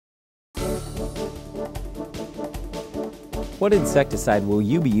What insecticide will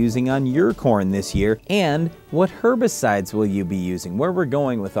you be using on your corn this year? And what herbicides will you be using? Where we're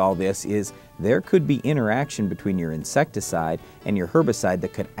going with all this is there could be interaction between your insecticide and your herbicide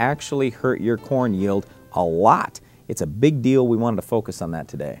that could actually hurt your corn yield a lot. It's a big deal. We wanted to focus on that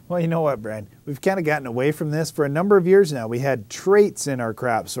today. Well, you know what, Brad? We've kind of gotten away from this for a number of years now. We had traits in our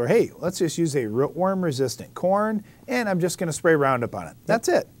crops, or hey, let's just use a rootworm-resistant corn, and I'm just going to spray Roundup on it. That's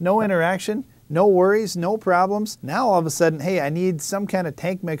it. No interaction. No worries, no problems. Now all of a sudden, hey, I need some kind of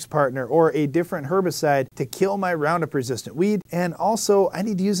tank mix partner or a different herbicide to kill my Roundup resistant weed. And also I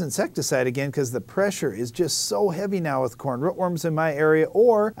need to use insecticide again because the pressure is just so heavy now with corn rootworms in my area,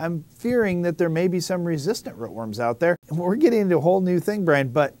 or I'm fearing that there may be some resistant rootworms out there. And we're getting into a whole new thing, Brian,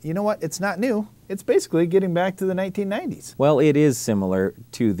 but you know what? It's not new. It's basically getting back to the 1990s. Well, it is similar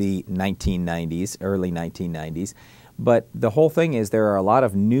to the 1990s, early 1990s. But the whole thing is there are a lot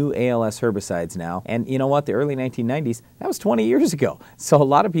of new ALS herbicides now. And you know what? The early 1990s, that was 20 years ago. So a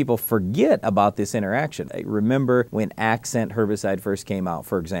lot of people forget about this interaction. I remember when Accent herbicide first came out,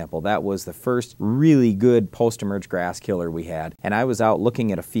 for example. That was the first really good post-emerge grass killer we had. And I was out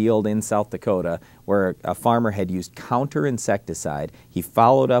looking at a field in South Dakota where a farmer had used counter insecticide. He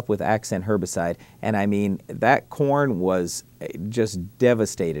followed up with Accent herbicide. And I mean, that corn was just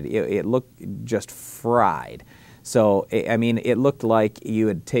devastated. It looked just fried. So, I mean, it looked like you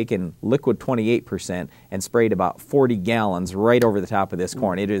had taken liquid 28% and sprayed about 40 gallons right over the top of this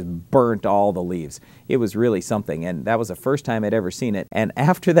corn. It just burnt all the leaves. It was really something, and that was the first time I'd ever seen it. And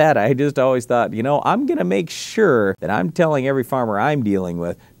after that, I just always thought, you know, I'm going to make sure that I'm telling every farmer I'm dealing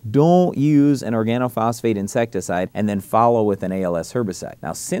with, don't use an organophosphate insecticide and then follow with an ALS herbicide.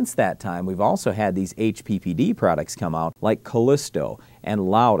 Now, since that time, we've also had these HPPD products come out like Callisto and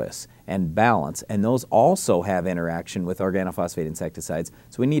Loudus and Balance, and those also have interaction with organophosphate insecticides,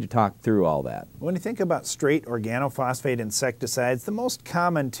 so we need to talk through all that. When you think about straight organophosphate insecticides, the most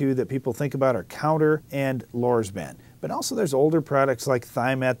common two that people think about are Counter and Lorsban. But also there's older products like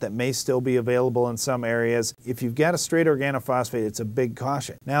Thimet that may still be available in some areas. If you've got a straight organophosphate, it's a big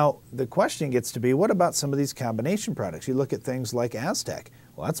caution. Now, the question gets to be, what about some of these combination products? You look at things like Aztec.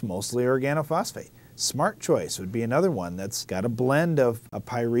 Well, that's mostly organophosphate. Smart Choice would be another one that's got a blend of a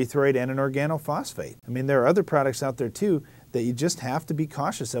pyrethroid and an organophosphate. I mean, there are other products out there too that you just have to be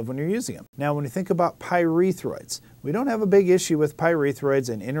cautious of when you're using them. Now, when you think about pyrethroids, we don't have a big issue with pyrethroids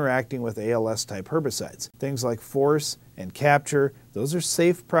and interacting with ALS type herbicides. Things like Force and Capture, those are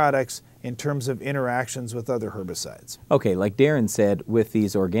safe products in terms of interactions with other herbicides. Okay, like Darren said, with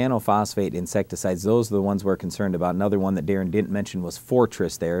these organophosphate insecticides, those are the ones we're concerned about. Another one that Darren didn't mention was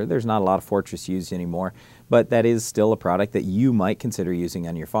Fortress there. There's not a lot of Fortress used anymore, but that is still a product that you might consider using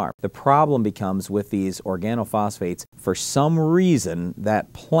on your farm. The problem becomes with these organophosphates, for some reason,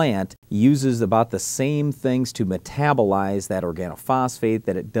 that plant uses about the same things to metabolize that organophosphate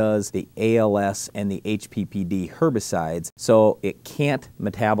that it does the ALS and the HPPD herbicides, so it can't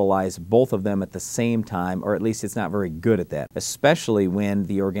metabolize both of them at the same time, or at least it's not very good at that, especially when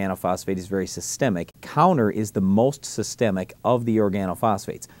the organophosphate is very systemic. Counter is the most systemic of the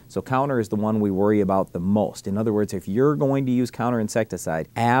organophosphates. So Counter is the one we worry about the most. In other words, if you're going to use counter insecticide,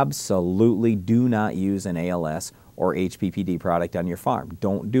 absolutely do not use an ALS or HPPD product on your farm.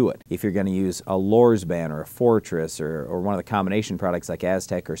 Don't do it. If you're going to use a Lorsban or a Fortress or one of the combination products like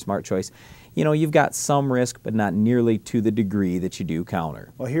Aztec or Smart Choice, you know, you've got some risk, but not nearly to the degree that you do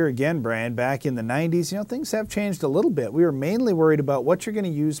Counter. Well, here again, Brian, back in the 90s, you know, things have changed a little bit. We were mainly worried about what you're going to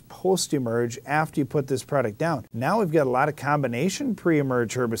use post-emerge after you put this product down. Now we've got a lot of combination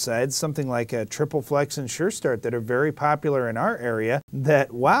pre-emerge herbicides, something like a Triple Flex and Sure Start that are very popular in our area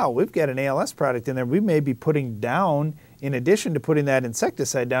that, wow, we've got an ALS product in there we may be putting down. In addition to putting that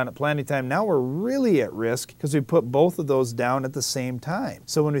insecticide down at planting time, now we're really at risk because we put both of those down at the same time.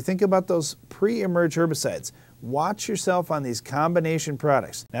 So when we think about those pre-emerge herbicides, watch yourself on these combination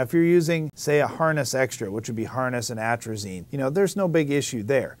products. Now, if you're using, say, a Harness Extra, which would be Harness and Atrazine, you know, there's no big issue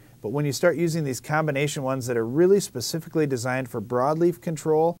there. But when you start using these combination ones that are really specifically designed for broadleaf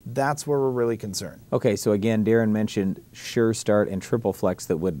control, that's where we're really concerned. Okay, so again, Darren mentioned Sure Start and Triple Flex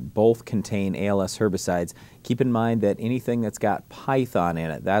that would both contain ALS herbicides. Keep in mind that anything that's got Python in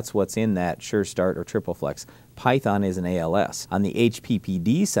it, that's what's in that Sure Start or Triple Flex. Python is an ALS. On the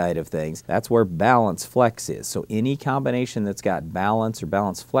HPPD side of things, that's where Balance Flex is. So any combination that's got Balance or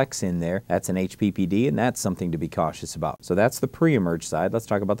Balance Flex in there, that's an HPPD, and that's something to be cautious about. So that's the pre-emerge side. Let's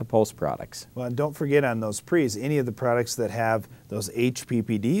talk about the post products. Well, and don't forget on those pre's, any of the products that have those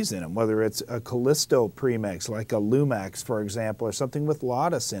HPPDs in them, whether it's a Callisto premix like a Lumax, for example, or something with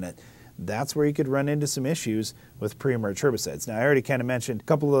Lotus in it, that's where you could run into some issues with pre-emerge herbicides. Now, I already kind of mentioned a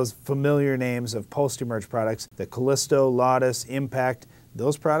couple of those familiar names of post-emerge products, the Callisto, Lotus, Impact.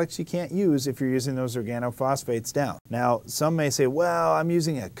 Those products you can't use if you're using those organophosphates down. Now, some may say, well, I'm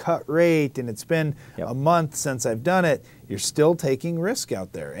using a cut rate and it's been a month since I've done it. You're still taking risk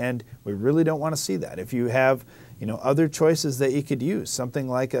out there, and we really don't want to see that. If you have other choices that you could use, something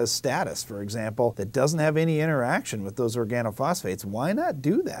like a status, for example, that doesn't have any interaction with those organophosphates, why not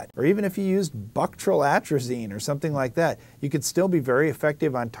do that? Or even if you used buctral-atrazine or something like that, you could still be very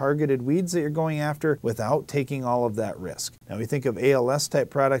effective on targeted weeds that you're going after without taking all of that risk. Now, we think of ALS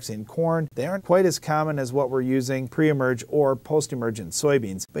type products in corn. They aren't quite as common as what we're using pre-emerge or post-emerge in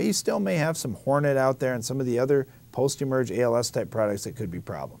soybeans, but you still may have some Hornet out there and some of the other post-emerge ALS type products that could be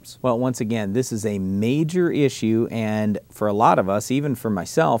problems. Well, once again, this is a major issue, and for a lot of us, even for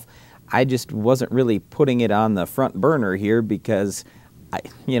myself, I just wasn't really putting it on the front burner here because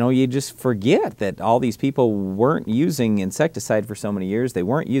you just forget that all these people weren't using insecticide for so many years. They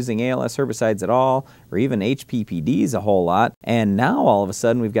weren't using ALS herbicides at all, or even HPPDs a whole lot. And now all of a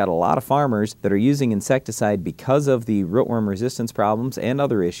sudden we've got a lot of farmers that are using insecticide because of the rootworm resistance problems and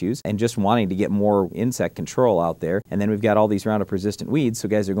other issues, and just wanting to get more insect control out there. And then we've got all these Roundup resistant weeds, so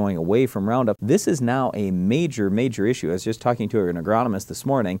guys are going away from Roundup. This is now a major, major issue. I was just talking to an agronomist this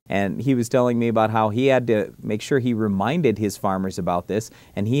morning, and he was telling me about how he had to make sure he reminded his farmers about this,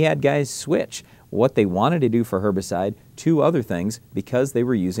 and he had guys switch what they wanted to do for herbicide to other things because they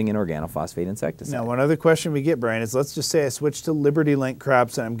were using an organophosphate insecticide. Now, one other question we get, Brian, is let's just say I switch to Liberty Link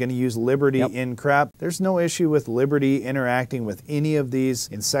crops and I'm going to use Liberty in crop. There's no issue with Liberty interacting with any of these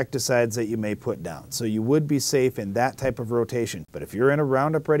insecticides that you may put down. So you would be safe in that type of rotation. But if you're in a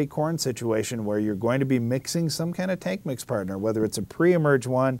Roundup Ready corn situation where you're going to be mixing some kind of tank mix partner, whether it's a pre-emerge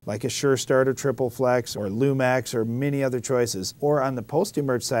one like a Sure Start or Triple Flex or Lumax or many other choices, or on the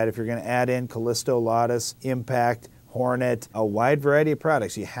post-emerge side, if you're going to add in Callisto, Lotus, Impact, Hornet, a wide variety of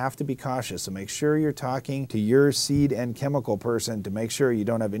products, you have to be cautious. So make sure you're talking to your seed and chemical person to make sure you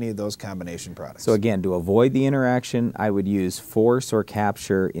don't have any of those combination products. So again, to avoid the interaction, I would use Force or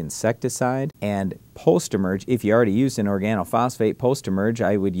Capture insecticide, and post-emerge, if you already used an organophosphate post-emerge,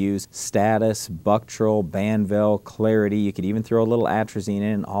 I would use Status, Buctral, Banvel, Clarity. You could even throw a little atrazine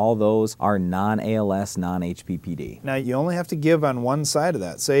in. All those are non-ALS, non-HPPD. Now, you only have to give on one side of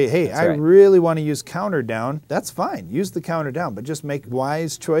that. Say, hey, I really want to use counter down. That's fine. Use the counter down, but just make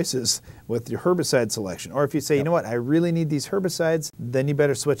wise choices with your herbicide selection. Or if you say, you know what, I really need these herbicides, then you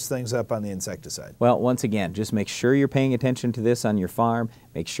better switch things up on the insecticide. Well, once again, just make sure you're paying attention to this on your farm.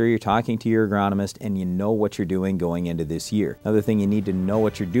 Make sure you're talking to your agronomist and you know what you're doing going into this year. Another thing you need to know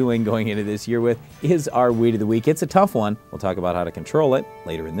what you're doing going into this year with is our Weed of the Week. It's a tough one. We'll talk about how to control it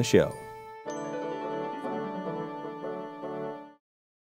later in the show.